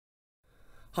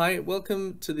Hi,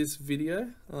 welcome to this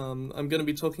video. I'm going to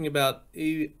be talking about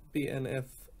EBNF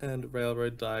and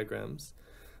railroad diagrams.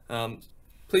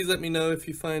 Please let me know if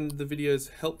you find the videos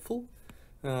helpful,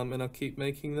 and I'll keep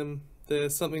making them. They're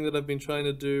something that I've been trying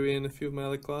to do in a few of my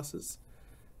other classes,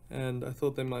 and I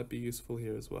thought they might be useful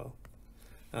here as well.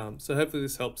 So hopefully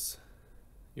this helps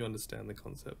you understand the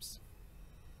concepts.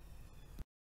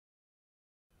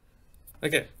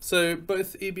 Okay, so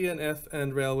both EBNF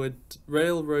and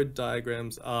railroad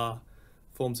diagrams are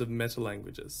forms of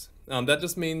meta-languages. That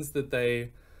just means that they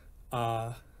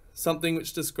are something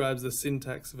which describes the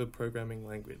syntax of a programming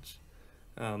language.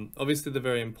 Obviously they're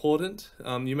very important.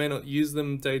 You may not use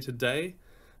them day to day,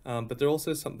 but they're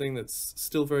also something that's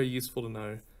still very useful to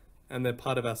know, and they're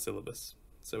part of our syllabus,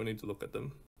 so we need to look at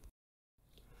them.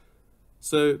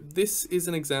 So this is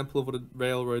an example of what a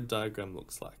railroad diagram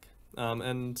looks like.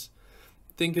 And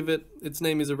think of it, its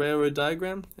name is a railroad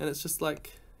diagram, and it's just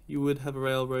like you would have a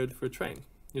railroad for a train.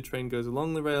 Your train goes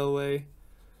along the railway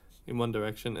in one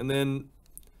direction, and then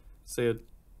say a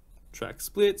track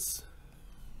splits,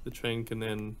 the train can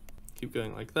then keep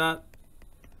going like that.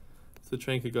 So the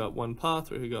train could go up one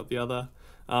path or it could go up the other.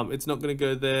 It's not going to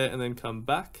go there and then come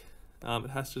back. It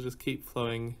has to just keep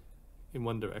flowing in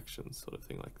one direction, sort of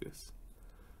thing like this.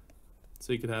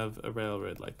 So you could have a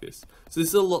railroad like this. So this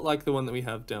is a lot like the one that we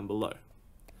have down below.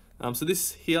 So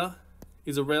this here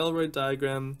is a railroad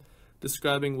diagram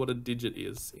describing what a digit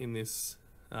is in this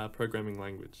programming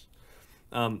language.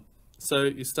 So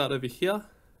you start over here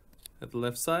at the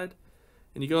left side,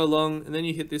 and you go along, and then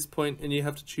you hit this point, and you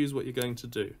have to choose what you're going to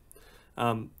do.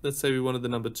 Let's say we wanted the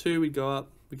number 2, we go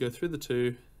up, we go through the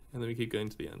 2, and then we keep going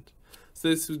to the end. So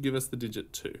this would give us the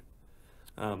digit 2.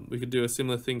 We could do a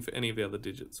similar thing for any of the other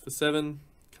digits. For 7,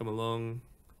 come along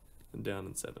and down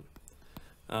and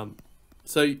 7.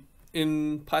 So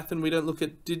in Python, we don't look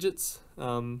at digits.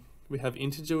 We have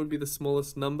integer would be the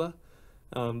smallest number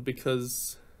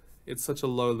because it's such a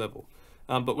low level.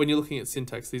 But when you're looking at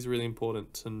syntax, these are really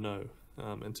important to know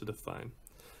and to define.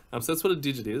 So that's what a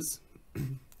digit is.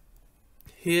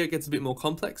 Here it gets a bit more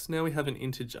complex. Now we have an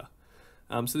integer.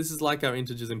 So this is like our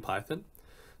integers in Python.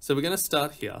 So we're going to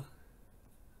start here.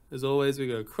 As always, we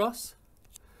go across.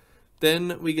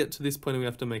 Then we get to this point and we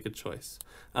have to make a choice.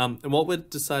 And what we're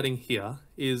deciding here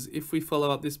is if we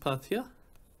follow up this path here,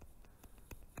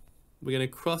 we're going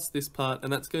to cross this part,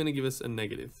 and that's going to give us a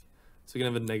negative. So we're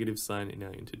going to have a negative sign in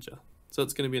our integer. So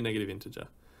it's going to be a negative integer.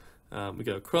 We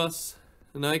go across,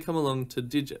 and now you come along to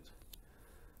digit.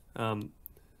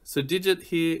 So digit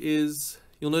here is,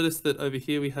 you'll notice that over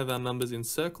here we have our numbers in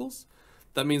circles.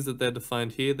 That means that they're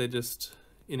defined here. They're just,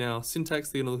 in our syntax,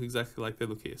 they're going to look exactly like they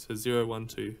look here. So 0, 1,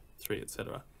 2, 3,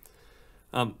 etc.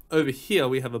 Over here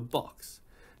we have a box.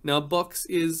 Now a box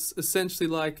is essentially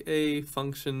like a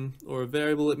function or a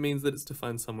variable. It means that it's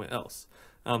defined somewhere else.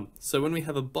 So when we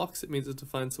have a box, it means it's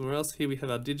defined somewhere else. Here we have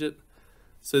our digit.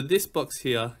 So this box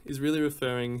here is really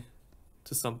referring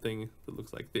to something that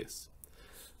looks like this.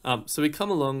 So we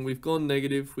come along, we've gone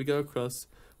negative, we go across,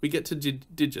 we get to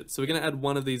digits. So we're going to add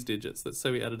one of these digits. Let's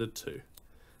say we added a 2.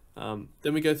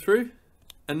 Then we go through,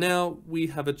 and now we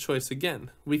have a choice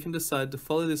again. We can decide to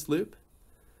follow this loop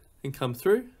and come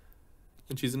through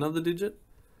and choose another digit.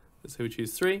 Let's say we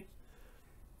choose 3.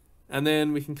 And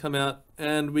then we can come out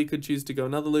and we could choose to go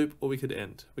another loop, or we could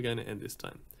end. We're going to end this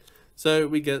time. So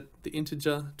we get the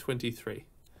integer 23.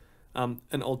 An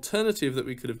alternative that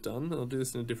we could have done, and I'll do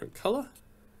this in a different color,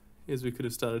 is we could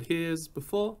have started here as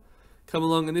before, come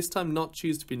along, and this time not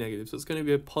choose to be negative. So it's going to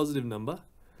be a positive number.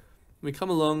 We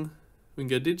come along, we can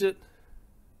go digit.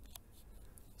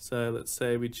 So let's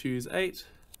say we choose 8,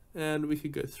 and we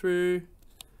could go through.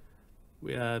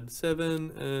 We add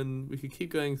 7, and we could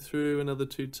keep going through another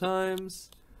 2 times,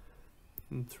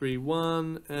 and 3,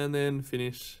 1, and then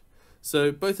finish.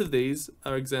 So both of these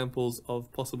are examples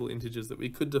of possible integers that we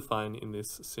could define in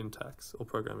this syntax or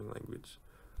programming language.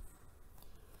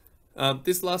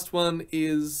 This last one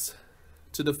is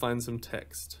to define some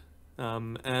text,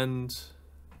 and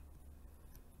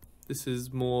this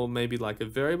is more maybe like a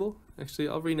variable. Actually,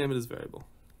 I'll rename it as variable.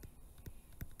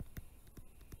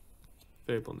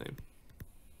 Variable name.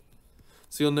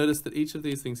 So you'll notice that each of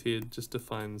these things here just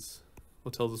defines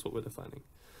or tells us what we're defining.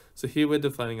 So here we're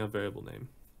defining our variable name.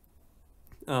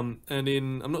 And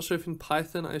I'm not sure if in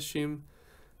Python, I assume,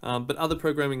 but other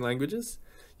programming languages,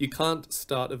 you can't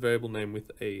start a variable name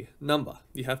with a number.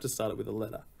 You have to start it with a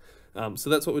letter. So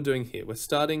that's what we're doing here. We're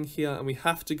starting here and we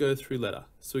have to go through letter.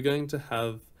 So we're going to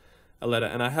have a letter,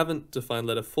 and I haven't defined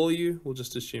letter for you. We'll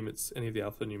just assume it's any of the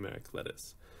alphanumeric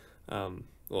letters,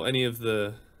 or any of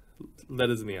the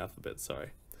letters in the alphabet,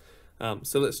 sorry.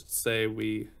 So let's say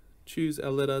we choose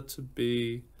our letter to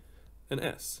be an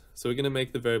S. So we're going to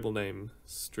make the variable name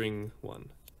string 1.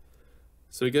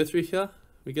 So we go through here,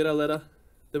 we get our letter,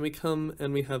 then we come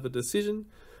and we have a decision.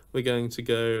 We're going to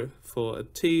go for a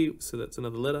T, so that's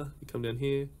another letter. We come down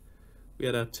here, we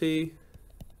add our T,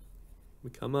 we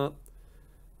come up,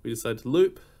 we decide to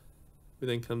loop, we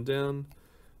then come down,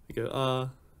 we go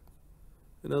R,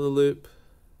 another loop,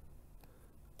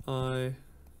 I,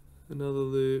 another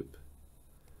loop,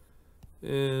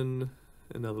 and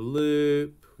another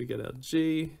loop, we get our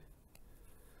G,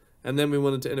 and then we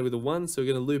wanted to end it with a 1, so we're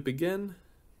going to loop again.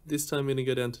 This time we're going to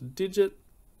go down to digit,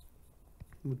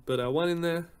 we put our 1 in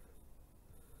there,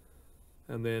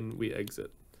 and then we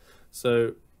exit.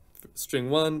 So string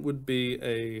 1 would be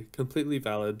a completely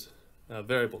valid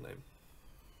variable name.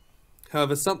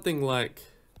 However, something like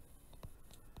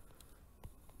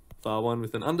var1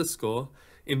 with an underscore,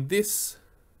 in this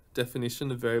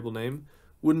definition of variable name,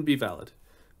 wouldn't be valid,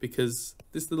 because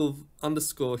this little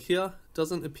underscore here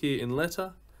doesn't appear in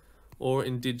letter or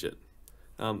in digit.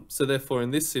 So therefore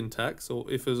in this syntax, or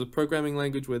if it was a programming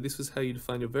language where this was how you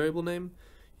define your variable name,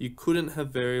 you couldn't have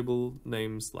variable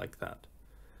names like that.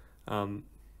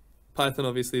 Python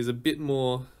obviously is a bit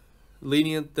more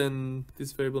lenient than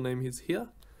this variable name is here,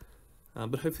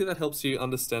 but hopefully that helps you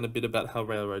understand a bit about how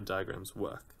railroad diagrams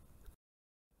work.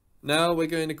 Now we're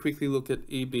going to quickly look at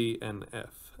EBNF,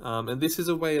 and this is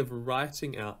a way of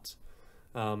writing out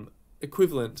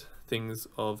equivalent things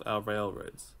of our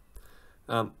railroads.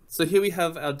 So here we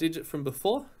have our digit from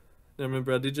before. Now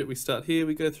remember our digit, we start here,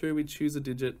 we go through, we choose a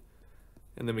digit,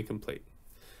 and then we complete.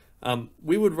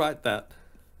 We would write that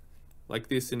like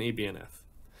this in EBNF.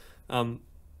 And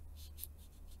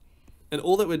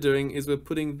all that we're doing is we're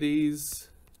putting these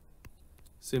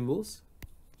symbols,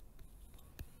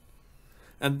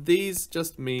 and these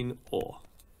just mean OR.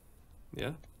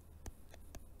 Yeah?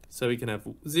 So we can have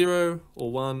 0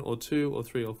 or 1 or 2 or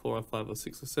 3 or 4 or 5 or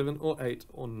 6 or 7 or 8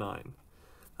 or 9.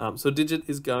 So digit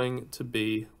is going to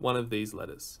be one of these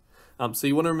letters. So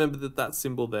you want to remember that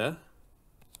symbol there.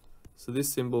 So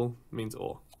this symbol means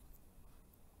OR.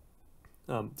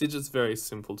 Digit's very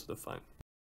simple to define.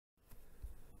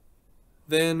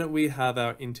 Then we have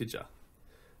our integer.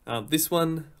 This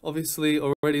one obviously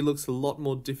already looks a lot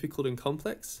more difficult and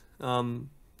complex,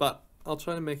 but I'll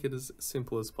try to make it as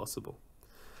simple as possible.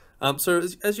 So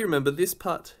as you remember, this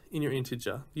part in your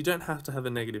integer, you don't have to have a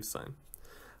negative sign.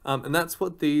 And that's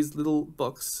what these little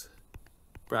box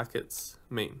brackets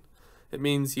mean. It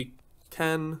means you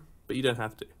can, but you don't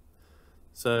have to.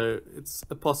 So it's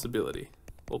a possibility,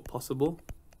 or possible,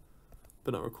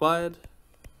 but not required.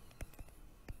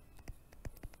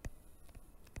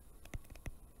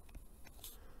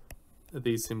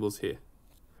 These symbols here.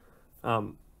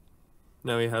 Now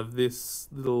we have this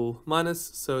little minus,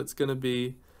 so it's going to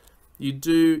be, you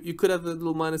could have a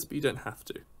little minus, but you don't have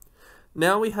to.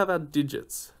 Now we have our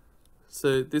digits.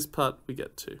 So this part we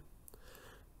get to.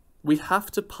 We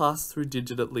have to pass through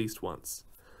digit at least once.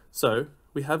 So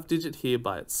we have digit here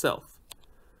by itself.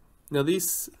 Now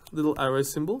these little arrow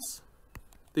symbols,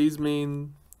 these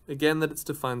mean, again, that it's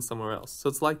defined somewhere else. So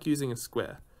it's like using a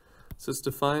square. So it's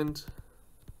defined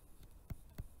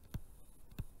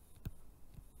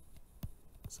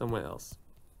somewhere else.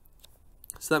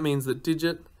 So that means that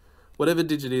digit, whatever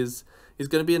digit is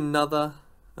going to be another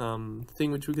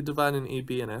thing which we could divide in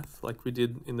EBNF, like we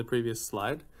did in the previous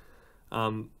slide.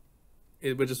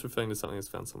 We're just referring to something that's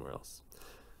found somewhere else.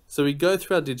 So we go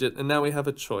through our digit, and now we have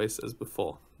a choice as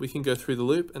before. We can go through the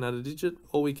loop and add a digit,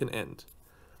 or we can end.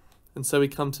 And so we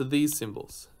come to these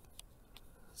symbols.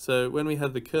 So when we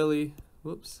have the curly,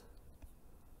 we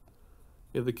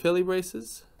have the curly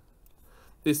braces.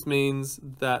 This means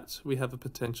that we have a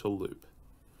potential loop.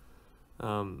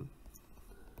 So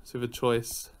we have a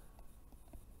choice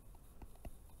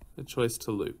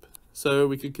to loop. So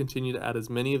we could continue to add as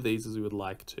many of these as we would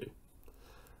like to.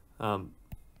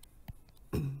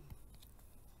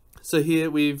 So here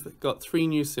we've got 3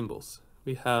 new symbols.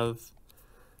 We have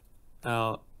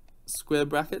our square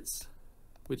brackets,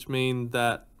 which mean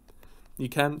that you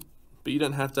can, but you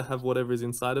don't have to have whatever is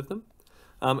inside of them.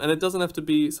 And it doesn't have to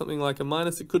be something like a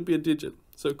minus, it could be a digit.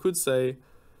 So it could say,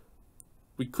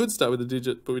 we could start with a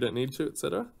digit, but we don't need to,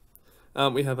 etc.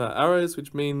 We have our arrows,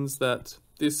 which means that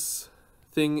this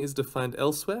thing is defined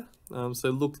elsewhere. So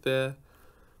look there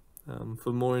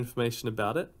for more information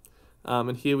about it.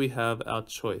 And here we have our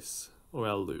choice, or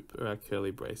our loop, or our curly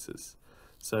braces.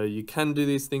 So you can do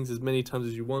these things as many times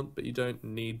as you want, but you don't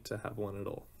need to have one at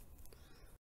all.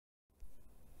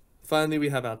 Finally, we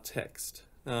have our text.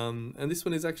 And this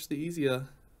one is actually easier,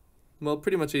 well,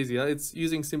 pretty much easier. It's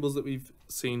using symbols that we've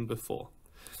seen before.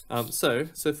 So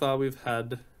far we've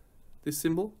had this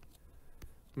symbol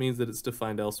means that it's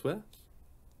defined elsewhere.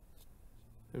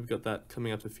 We've got that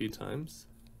coming up a few times.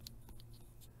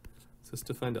 So it's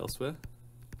defined elsewhere.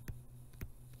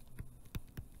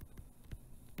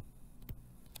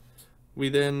 We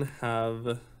then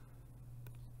have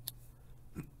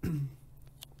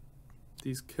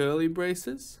these curly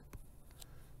braces,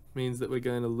 means that we're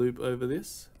going to loop over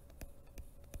this,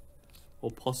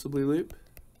 or possibly loop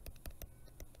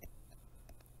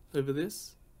over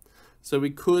this. So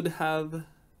we could have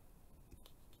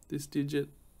this digit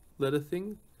letter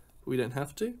thing, but we don't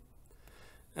have to.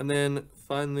 And then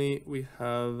finally we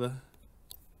have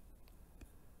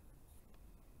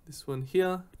this one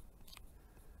here,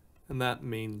 and that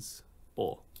means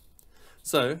or.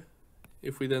 So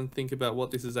if we then think about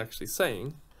what this is actually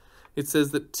saying, it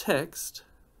says that text,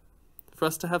 for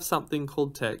us to have something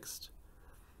called text,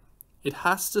 it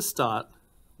has to start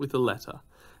with a letter.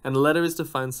 And the letter is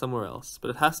defined somewhere else, but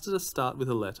it has to start with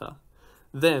a letter.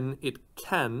 Then it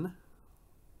can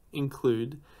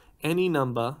include any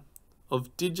number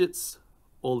of digits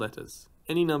or letters.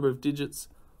 Any number of digits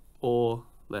or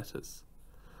letters.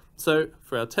 So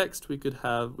for our text, we could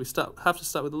have, have to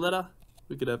start with a letter.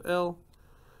 We could have L.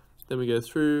 Then we go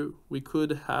through. We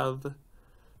could have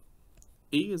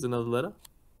E as another letter.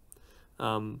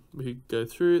 We could go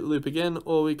through, loop again,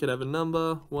 or we could have a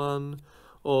number, 1,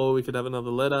 or we could have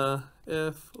another letter,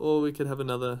 F, or we could have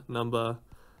another number,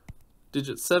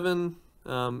 digit 7,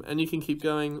 and you can keep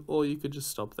going, or you could just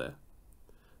stop there.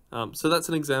 So that's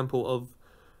an example of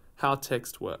how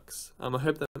text works. I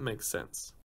hope that makes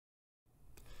sense.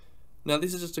 Now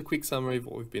this is just a quick summary of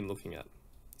what we've been looking at.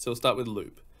 So we'll start with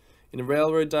loop. In a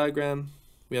railroad diagram,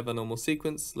 we have a normal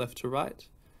sequence, left to right,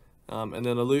 and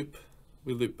then a loop,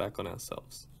 we loop back on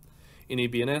ourselves. In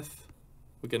EBNF,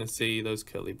 we're going to see those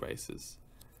curly braces.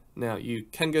 Now you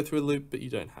can go through a loop, but you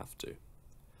don't have to.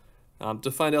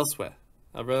 Defined elsewhere,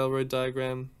 a railroad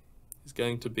diagram is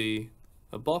going to be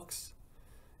a box.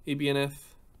 EBNF,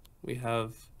 we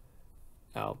have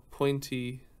our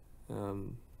pointy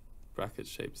bracket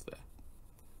shapes there.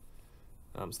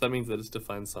 So that means that it's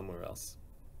defined somewhere else.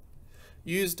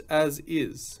 Used as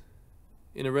is.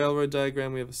 In a railroad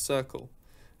diagram, we have a circle,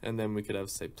 and then we could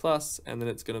have, say, plus, and then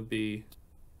it's going to be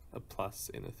a plus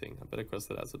in a thing. I better cross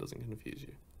that out so it doesn't confuse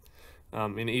you.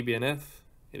 In EBNF,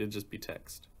 it'd just be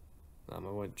text. I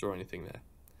won't draw anything there.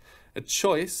 A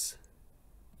choice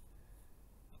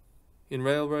in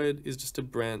railroad is just a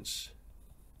branch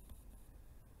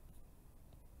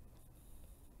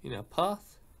in our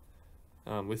path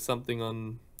with something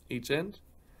on each end.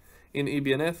 In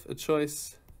EBNF, a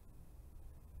choice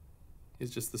is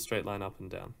just the straight line up and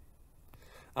down.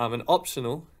 An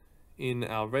optional in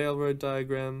our railroad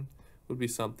diagram would be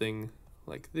something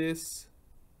like this,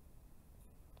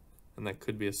 and that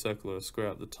could be a circle or a square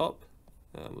at the top.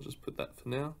 We'll just put that for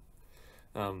now.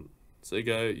 So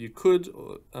you could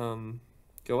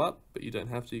go up, but you don't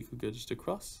have to. You could go just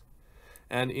across.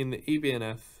 And in the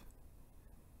EBNF,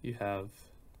 you have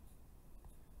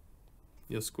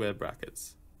your square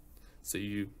brackets. So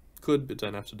you could, but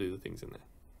don't have to do the things in there.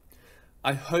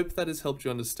 I hope that has helped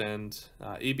you understand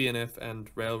EBNF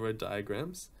and railroad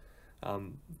diagrams.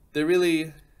 They're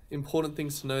really important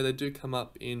things to know. They do come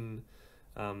up in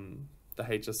the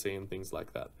HSC and things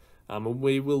like that. And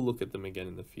we will look at them again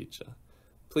in the future.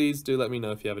 Please do let me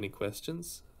know if you have any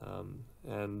questions.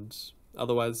 And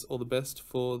otherwise, all the best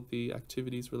for the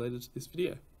activities related to this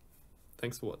video.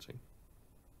 Thanks for watching.